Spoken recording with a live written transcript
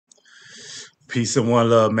Peace and one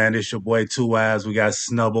love, man. It's your boy 2eiies. We got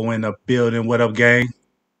Snubble in the building. What up, gang?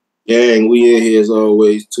 Gang, we in here as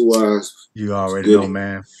always. 2eiies. You It's already know, good.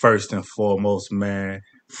 man. First and foremost, man,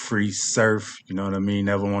 free surf. You know what I mean?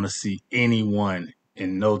 Never want to see anyone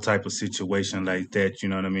in no type of situation like that. You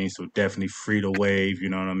know what I mean? So definitely free to wave. You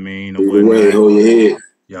know what I mean? Or Either way, whatnot. hold your head.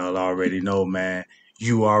 Y'all already know, man.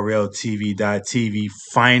 URLTV.tv.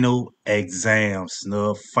 Final exams,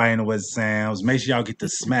 snub. Final exams. Make sure y'all get the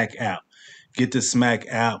Smack app. Get the Smack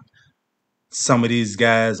app. Some of these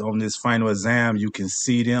guys on this final exam, you can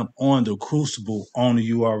see them on the Crucible on the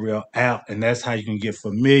URL app, and that's how you can get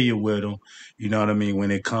familiar with them. You know what I mean?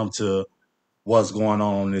 When it comes to what's going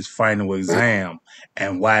on this final exam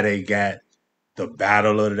and why they got the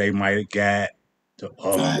battler they might have got,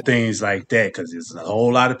 Right. things like that, because there's a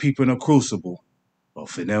whole lot of people in the Crucible. But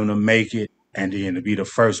for them to make it and then to be the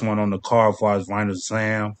first one on the card for our final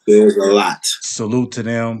exam, There's a lot. salute to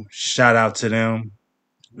them, shout out to them.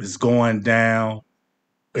 It's going down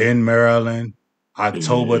in Maryland,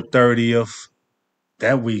 October Mhm. 30th.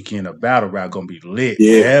 That weekend of battle rap gonna be lit.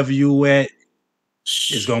 Yeah. Wherever you at,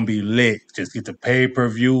 it's gonna be lit. Just get the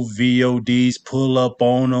pay-per-view VODs, pull up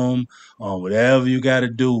on them, whatever you gotta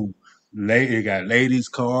do. You got ladies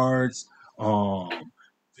cards,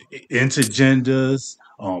 intergenders,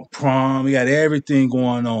 prom. We got everything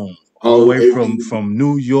going on, all the Oh, way from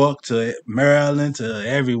New York to Maryland to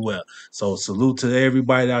everywhere. So salute to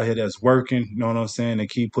everybody out here that's working. You know what I'm saying? And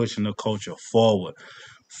keep pushing the culture forward.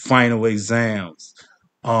 Final exams.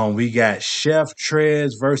 We got Chef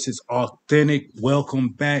Trez versus Authentic. Welcome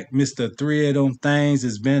back, Mr. Three of them things.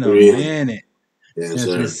 It's been a really? minute Yes,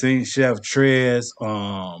 since we sir. seen Chef Trez.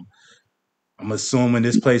 I'm assuming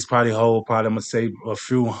this place probably hold probably I'm gonna say a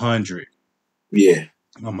few hundred. Yeah.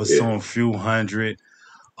 I'm Yeah. assuming a few hundred.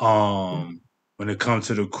 When it comes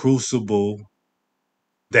to the Crucible,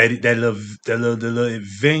 that little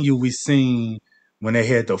venue we seen when they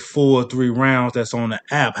had the 4 or 3 rounds that's on the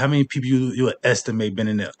app. How many people you would estimate been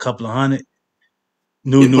in there? A couple of hundred.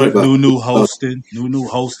 New Yeah, new probably about new new hosting, new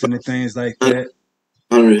hosting and things like that.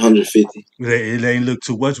 150. It ain't look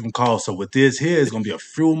too much of them call. So with this here, it's gonna be a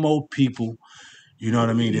few more people. You know what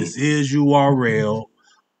I mean? Mhm. This is URL.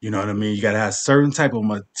 You know what I mean? You gotta have certain type of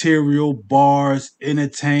material, bars,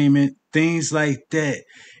 entertainment, things like that,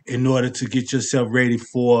 in order to get yourself ready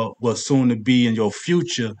for what's soon to be in your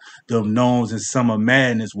future, the knowns and summer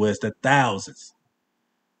madness where it's the thousands.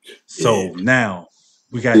 Yeah. So now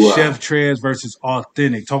we got 2eyes. Chef Trez versus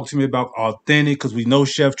Authentic. Talk to me about Authentic because we know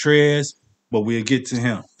Chef Trez, but we'll get to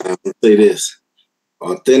him. I will say this.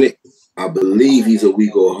 Authentic, I believe he's a We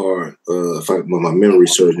Go Hard. If my memory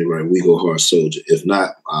serves me right, We Go Hard soldier. If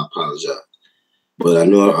not, I apologize. But I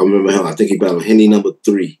remember him. I think he battled Henny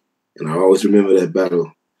 #3. And I always remember that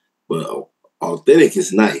battle. But Authentic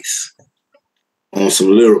is nice on some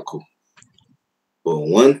lyrical. But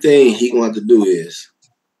one thing he gonna have to do is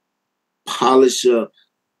polish up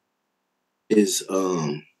his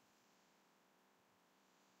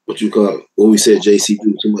what we said JC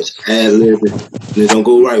do too much ad lib and it don't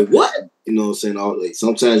go right. What? You know what I'm saying? Like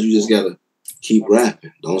sometimes you just gotta keep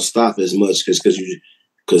rapping. Don't stop as much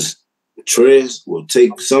because Trez will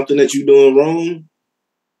take something that you're doing wrong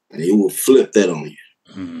and he will flip that on you.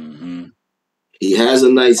 Mm-hmm. He has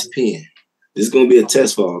a nice pen. This is gonna be a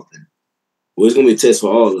test for Authentic. Well, it's gonna be a test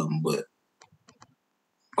for all of them, but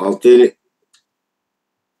Authentic,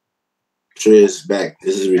 Trez back.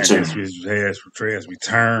 This is And return. this was Trez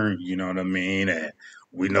return, you know what I mean? And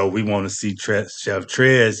we know we want to see Chef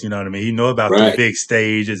Trez, you know what I mean? He know about the Right. big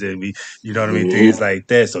stages and you know what I mean, Mm-hmm. things like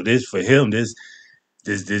that. So this for him, this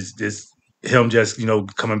him just,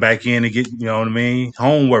 coming back in and get, you know what I mean,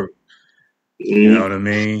 homework. You know Mm-hmm. what I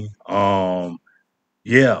mean?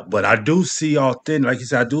 Yeah, but I do see authentic, like you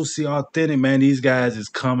said, I do see authentic, man. These guys is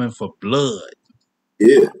coming for blood.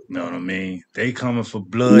 Yeah. You know what I mean? They coming for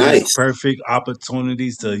blood. This is Nice. perfect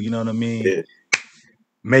opportunities to, you know what I mean, Yeah.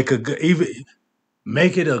 make a good even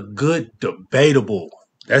make it a good debatable.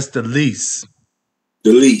 That's the least.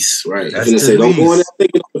 The least, right. I'm That's finna the say, don't go in there least.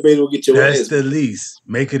 thinking the debate will get your That's ass. the least.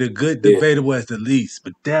 Make it a good Yeah. debatable as the least,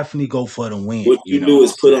 but definitely go for the win. What You you know do what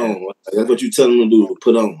is I'm put saying? on. Like, that's what you tell them to do.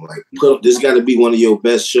 Put on. Like put up. This got to be one of your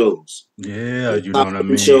best shows. Yeah, The you know top what I 10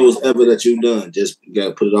 mean. shows ever that you've done. Just got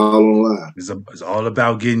to put it all online. It's all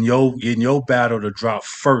about getting your battle to drop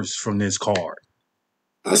first from this card.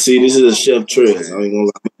 I see this is a Chef You know what I'm Trez. I saying? ain't gonna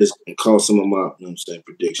lie. I'm just gonna call some of my You know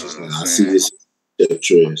predictions what now. I'm I see saying? this Chef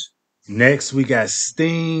Trez. Next, we got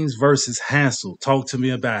Steens versus Hansel. Talk to me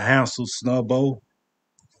about Hansel Snubbo.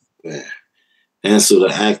 Man. Ansel the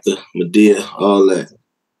actor, Medea, all that.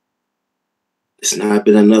 It's not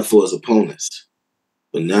been enough for his opponents.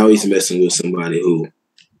 But now he's messing with somebody who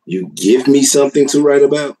you give me something to write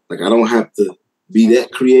about. Like I don't have to be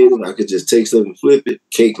that creative. I could just take stuff and flip it.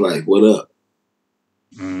 Cake like, what up?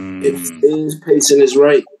 If his pacing is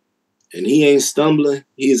right and he ain't stumbling,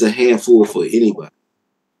 he is a handful for anybody.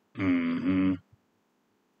 Mm-hmm.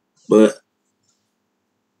 But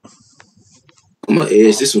I'm gonna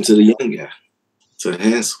edge this one to the young guy, to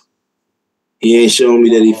Hansel. He ain't showing me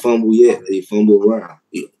that he fumbled yet. That he fumbled around.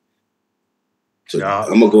 So No,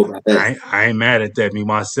 I'm gonna go by that. I ain't mad at that. Me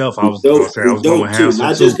myself, I He was gonna dope. say I He was going with dope too. Hansel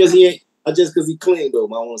Not too. just because he ain't. Not just because he clean though. I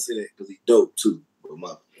want to say that because he dope too.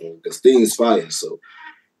 But because Sting is fire, so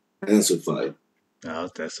Hansel fire. No,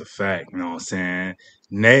 that's a fact. You know what I'm saying?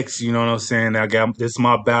 Next, you know what I'm saying? I got this is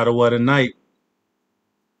my battle of the night.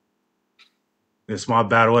 This is my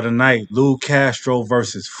battle of the night. Lou Castro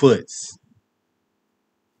versus Foots.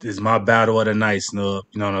 This is my battle of the night, Snub.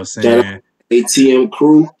 You know what I'm Shout out saying? ATM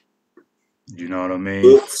crew. You know what I mean?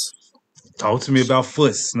 Foots. Talk to me about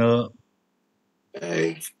Foots, Snub.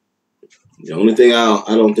 Hey, the only thing I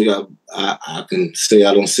don't think I can say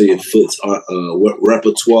I don't see if Foots what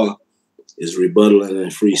repertoire is rebuttaling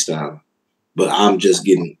and freestyling, but I'm just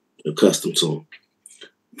getting accustomed to him.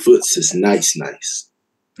 Foots is nice. Nice.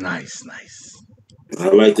 I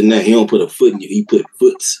like the name. He don't put a foot in you. He put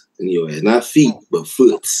foots in your ass, not feet, but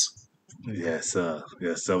foots. Yes, sir.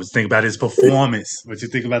 Yes, sir. What you think about his performance? What you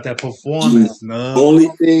think about that performance, The Snub? only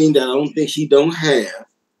thing that I don't think he don't have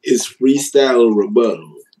is freestyle or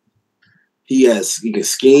rebuttal. He can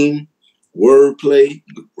scheme, wordplay,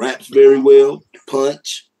 raps very well,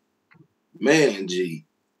 punch. Man, G.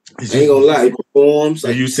 I ain't gonna lie, he performs. Do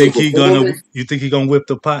Like you you said, think performance. you think he gonna whip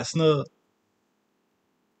the pot, Snub?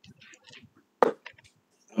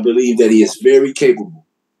 I believe that he is very capable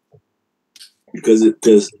because of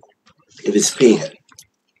his pen.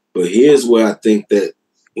 But here's where I think that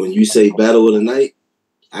when you say battle of the night,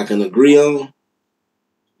 I can agree on.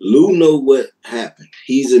 Lou know what happened.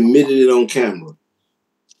 He's admitted it on camera.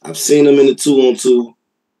 I've seen him in the 2-on-2.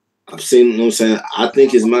 I've seen, you know what I'm saying? I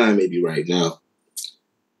think his mind may be right now.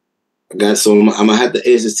 I'm gonna have to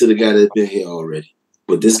edge this to the guy that's been here already.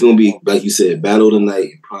 But this is gonna be, like you said, battle of the night,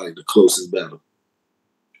 probably the closest battle.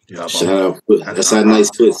 Yeah, Shout out, that's how nice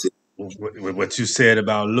puts it. what you said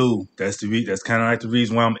about Lou, that's kind of like the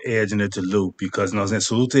reason why I'm edging it to Lou because you know what I'm saying.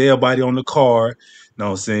 Salute to everybody on the card, you know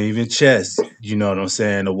what I'm saying, even Chess, you know what I'm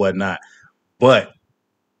saying, or whatnot. But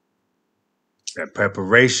that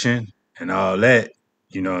preparation and all that,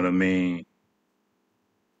 you know what I mean,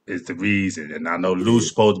 is the reason. And I know Lou's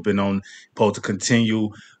supposed to continue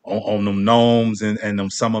on them gnomes and them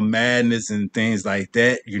summer madness and things like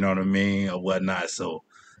that, you know what I mean, or whatnot. So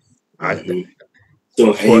I Mm-hmm.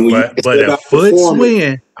 So, and when you but say if about Foots performance,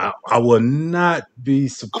 win, I will not be oh no,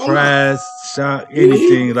 surprised, shocked,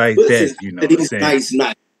 anything like Foots that. is You know what I'm he's saying? nice.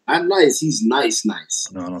 Not nice. He's nice. You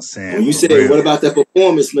know what I'm When saying? you For said, real. what about that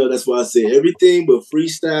performance? No, that's why I said everything but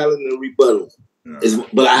freestyling and rebuttal.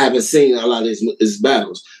 But I haven't seen a lot of his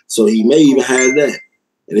battles. So he may even have that.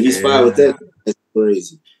 And if he's fine with that, that's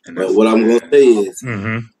crazy. But what I'm going to say is,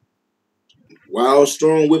 Wild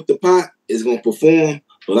Strong Whip the Pot is going to perform.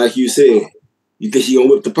 But like you said, you think he going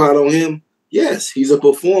to whip the pot on him? Yes, he's a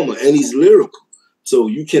performer and he's lyrical. So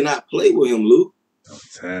you cannot play with him, Lou.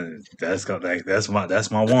 That's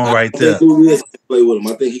my one right I there. think Lou is going to play with him.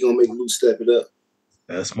 I think he's going to make Lou step it up.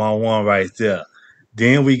 That's my one right there.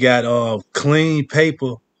 Then we got Clean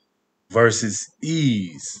Paper versus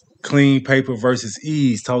Ease. Clean Paper versus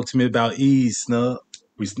Ease. Talk to me about Ease, Snub.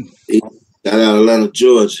 Shout out Atlanta,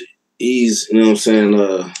 Georgia. He's, you know what I'm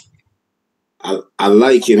saying? I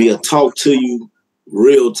like him. He'll talk to you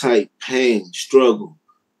real tight, pain, struggle.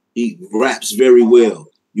 He raps very well.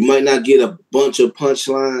 You might not get a bunch of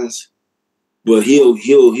punchlines, but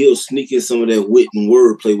he'll sneak in some of that wit and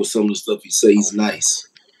wordplay with some of the stuff he say. He's nice.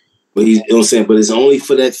 But he's, you know what I'm saying? But it's only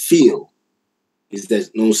for that feel. Is that,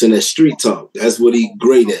 you know what I'm saying, that street talk. That's what he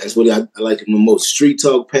great at. That's what I like him the most. Street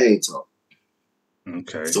talk, pain talk.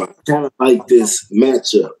 Okay. So I kind of like this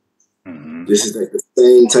matchup. Mm-hmm. This is like the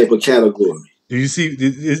same type of category. Do you see,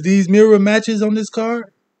 is these mirror matches on this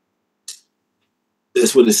card?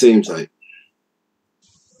 That's what it seems like.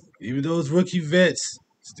 Even those rookie vets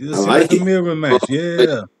still I seem like like a it. mirror match.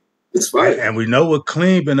 Yeah. It's fine. And we know what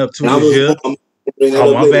Clean been up to And this year. I'm bring that Oh,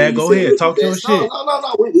 up my later. bad. Go ahead. Talk your shit.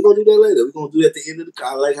 No. We're going to do that later. We're going to do that at the end of the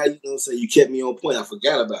call. I like how you know what I'm saying. You kept me on point. I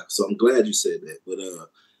forgot about it. So I'm glad you said that. But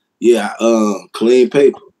yeah, Clean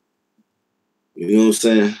Paper. You know what I'm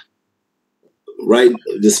saying? Right,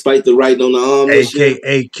 despite the writing on the arm this year.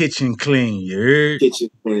 AKA Kitchen Clean. You heard? Kitchen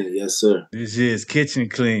Clean, yes, sir. This is Kitchen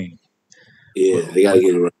Clean. Yeah, they got to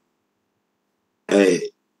get it right. Hey,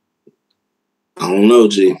 I don't know,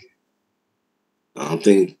 G. I don't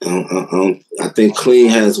think. I think Clean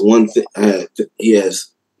has one thing. He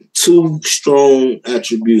has two strong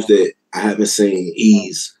attributes that I haven't seen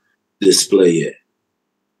Ease display yet.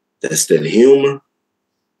 That's that humor,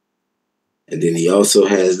 and then he also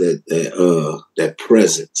has that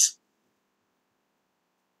presence.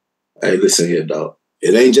 Hey, listen here, dog.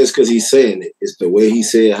 It ain't just because he's saying it. It's the way he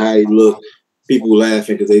said, how he looked. People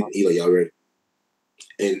laughing because he like, y'all ready?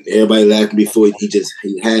 And everybody laughing before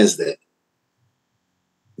he has that.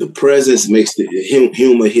 The presence makes the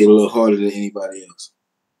humor hit a little harder than anybody else.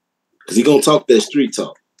 Because he going to talk that street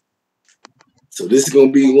talk. So this is going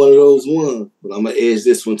to be one of those ones, but I'm going to edge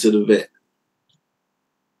this one to the vet.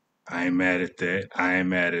 I ain't mad at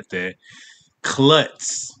that.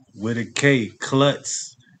 Klutz with a K.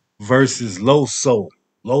 Klutz versus Loso.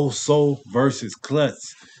 Loso versus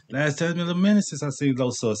Klutz. Last time in a minute since I seen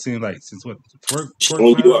Loso. It seemed like since what? Twerk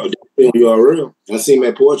On Fest? URL. I seen him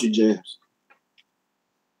at Poetry Jams.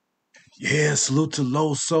 Yeah, salute to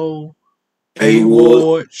Loso. A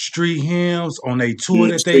A-Ward, Street Hymns on a tour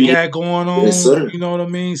that they got going on. Yes, sir. You know what I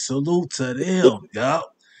mean? Salute to them.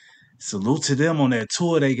 Yup. Salute to them on that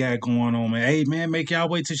tour they got going on, man. Hey, man, make y'all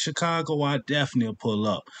way to Chicago. I definitely pull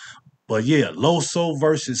up. But yeah, Loso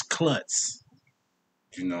versus Klutz.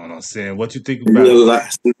 You know what I'm saying? What you think about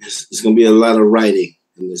it? It's going to be a lot of writing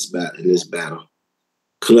in this battle.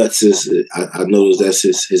 Klutz is, I noticed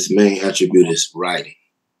that's his main attribute is writing.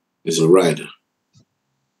 He's a writer.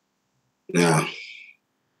 Now,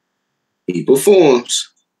 he performs,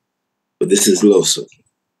 but this is Loso.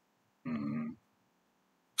 Mm-hmm.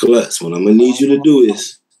 Klutz, what I'm going to need you to do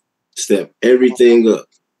is step everything up.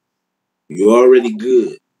 You're already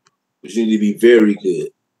good, but you need to be very good.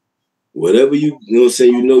 Whatever you know what I'm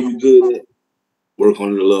saying, you're good at, work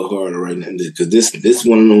on it a little harder right now. Because this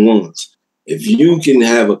one of the ones. If you can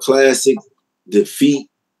have a classic defeat,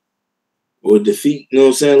 you know what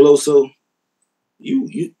I'm saying, Loso,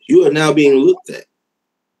 you are now being looked at.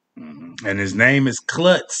 Mm-hmm. And his name is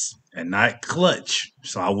Klutz and not Clutch.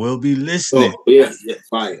 So I will be listening. Oh, yeah,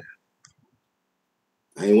 fire.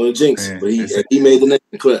 I ain't want to jinx him, but he made the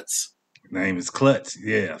name Klutz. Name is Klutz.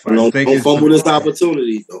 Yeah. Don't fumble this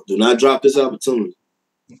opportunity. Do not drop this opportunity.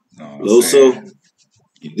 No, Loso,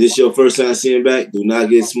 this your first time seeing back. Do not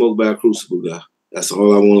get smoked by a crucible guy. That's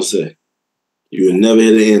all I want to say. You will never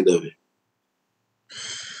hear the end of it.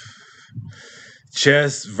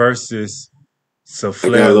 Chess versus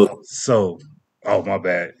Souffleur. So, oh, my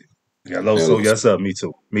bad. Yeah, Loso. Yes, up. Me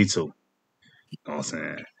too. You know what I'm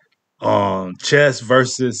saying? Chess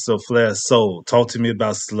versus Souffleur Soul. Talk to me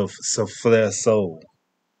about Souffleur Soul.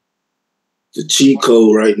 The cheat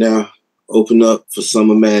code right now. Open up for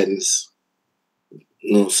Summer Madness.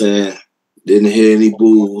 You know what I'm saying? Didn't hear any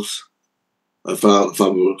boos, if I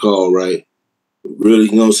recall right. Really,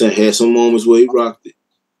 you know what I'm saying? Had some moments where he rocked it.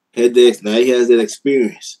 Now he has that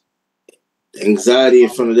experience. The anxiety in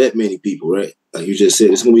front of that many people, right? Like you just said,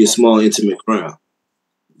 it's going to be a small, intimate crowd.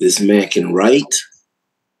 This man can write.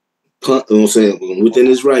 You know what I'm saying? Within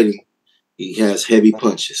his writing, he has heavy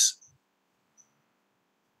punches.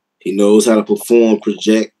 He knows how to perform,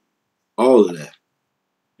 project, all of that.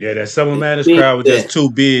 Yeah, that Summer Madness crowd was just too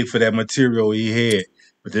big for that material he had.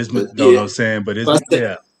 But this, you know what I'm saying? But this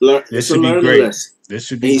should be great. This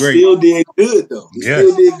should be great. He still did good, though. He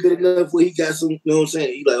still did good enough where he got some, you know what I'm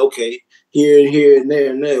saying? He like, okay, here and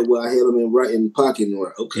there. Well, I had him in the pocket. And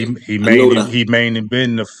okay. He may have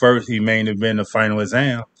been the final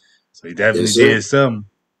exam. So he definitely did something.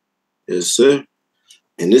 Yes, sir.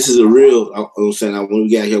 And this is a real, I'm saying, when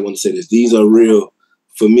we got here, I want to say this. These are real,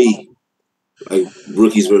 for me, like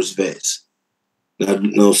rookies versus vets. Now,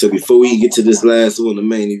 you know what I'm saying, before we get to this last one, the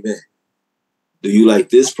main event, do you like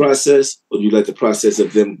this process or do you like the process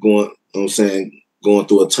of them going, you know what I'm saying, going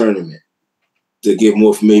through a tournament to get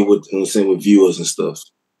more familiar with, you know what I'm saying, with viewers and stuff?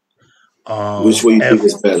 Which way you think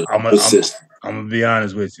is better? I'm going to be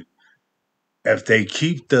honest with you. If they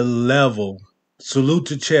keep the level, salute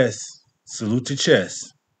to chess.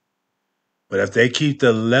 But if they keep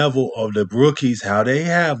the level of the rookies, how they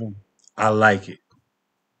have them, I like it.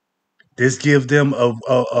 This gives them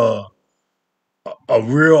a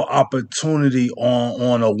real opportunity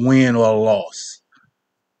on a win or a loss.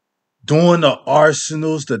 Doing the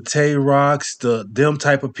Arsenals, the Tay Rocks, them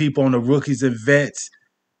type of people on the rookies and vets,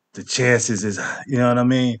 the chances is, you know what I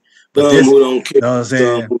mean? But this, who don't care, you know what I'm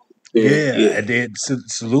saying? Yeah. And then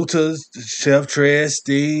salute to Chef Trez,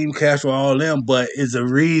 Steve, Castro, all them, but it's a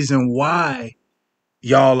reason why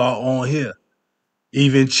y'all are on here.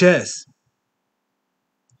 Even chess.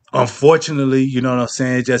 unfortunately, you know what I'm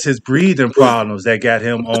saying, just his breathing Right. problems that got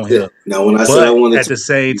him on here. Now, when I said I But wanted at to, the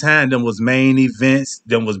same time, them was main events,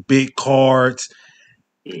 them was big cards,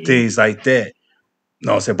 Mhm. things like that.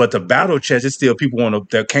 No, I'm saying, but the battle chess, it's still people on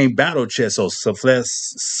that can't battle chess. So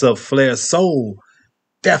Flair Soul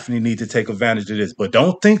definitely need to take advantage of this. But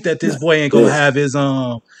don't think that this Yeah, boy ain't gonna yeah. have his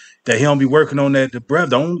that he don't be working on that. The breath.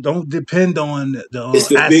 Don't depend on the It's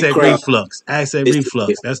the big acid crowd. reflux. Acid It's the,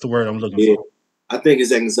 reflux. That's the word I'm looking yeah. for. I think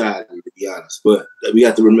it's anxiety, to be honest. But we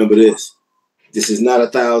have to remember this: this is not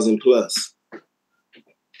 1,000 plus.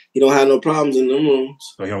 He don't have no problems in them rooms.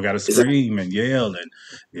 So he don't got to It's, scream and yell and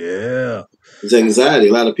yeah. it's anxiety.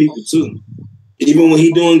 A lot of people too. Even when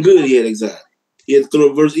he doing good, he had anxiety. He had to throw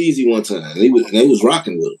a verse easy one time, and he was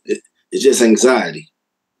rocking with it. It's just anxiety,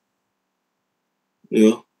 you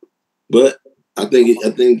know. But I think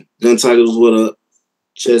Gun Titles what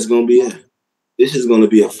Chess gonna be at. This is gonna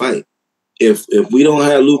be a fight. If we don't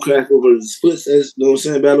have Luke Craft over his foot, as you know what I'm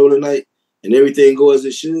saying, battle of the night, and everything go as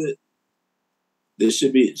it should, this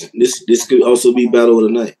could also be battle of the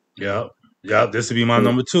night. Yep. This would be my Uh,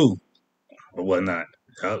 number two or whatnot.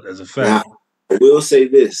 Yep, that's a now fact. I will say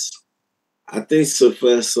this. I think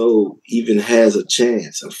Sylvester even has a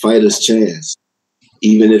chance, a fighter's chance,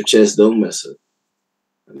 even if Chess don't mess up.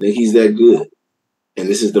 I think he's that good. And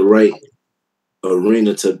this is the right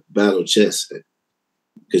arena to battle Chess.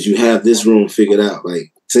 Because you have this room figured out.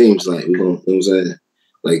 Like, seems like we're going, you know what I'm saying?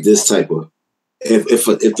 Like this type of, if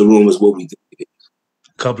the room is what we think it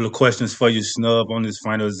Couple of questions for you, Snub, on this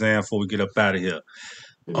final exam before we get up out of here.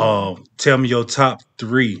 is. Tell me your top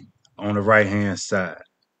three on the right hand side.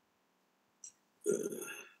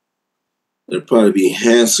 It'll probably be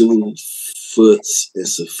Hansel, Foots, and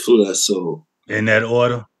Safleso. In that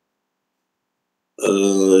order?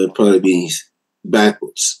 It'll probably be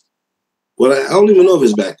backwards. Well, I don't even know if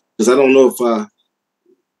it's backwards because I don't know if I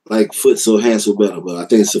like Foots or Hansel better, but I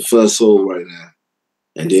think it's the first hole right now.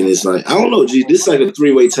 And then it's like, I don't know, G, this is like a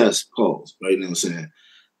three-way test pause, right now I'm saying.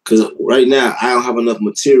 Because right now, I don't have enough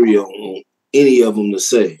material on any of them to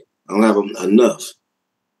say. I don't have enough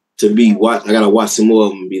to be watch. I got to watch some more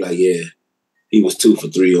of them and be like, yeah, he was 2 for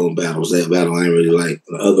 3 on battles. That battle I ain't really like.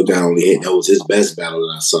 The other guy only hit. That was his best battle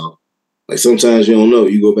that I saw. Like sometimes you don't know.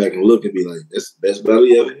 You go back and look and be like, that's the best battle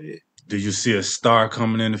you ever had. Do you see a star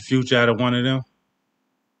coming in the future out of one of them?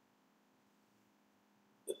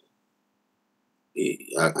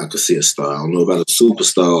 Yeah, I could see a star. I don't know about a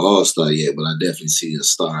superstar or all-star yet, but I definitely see a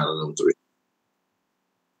star out of them three.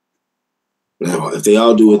 Now, if they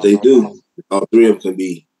all do what they do, all three of them can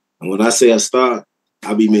be. And when I say a star,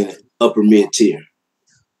 I be meaning upper mid-tier.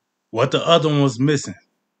 What the other one was missing?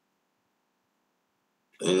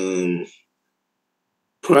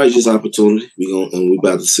 Probably just opportunity. We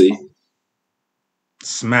about to see.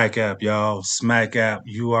 Smack app, y'all. Smack app,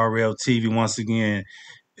 URL TV once again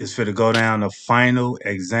is for to go down the final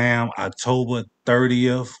exam October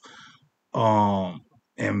 30th.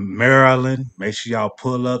 In Maryland. Make sure y'all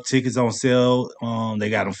pull up. Tickets on sale. They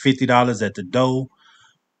got them $50 at the door.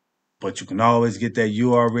 But you can always get that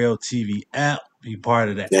URL TV app. Be part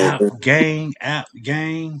of the Gang, app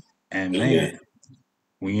gang. And gang. man,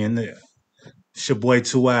 we in there. It's your boy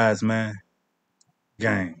 2eiies, man.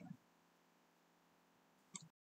 Gang.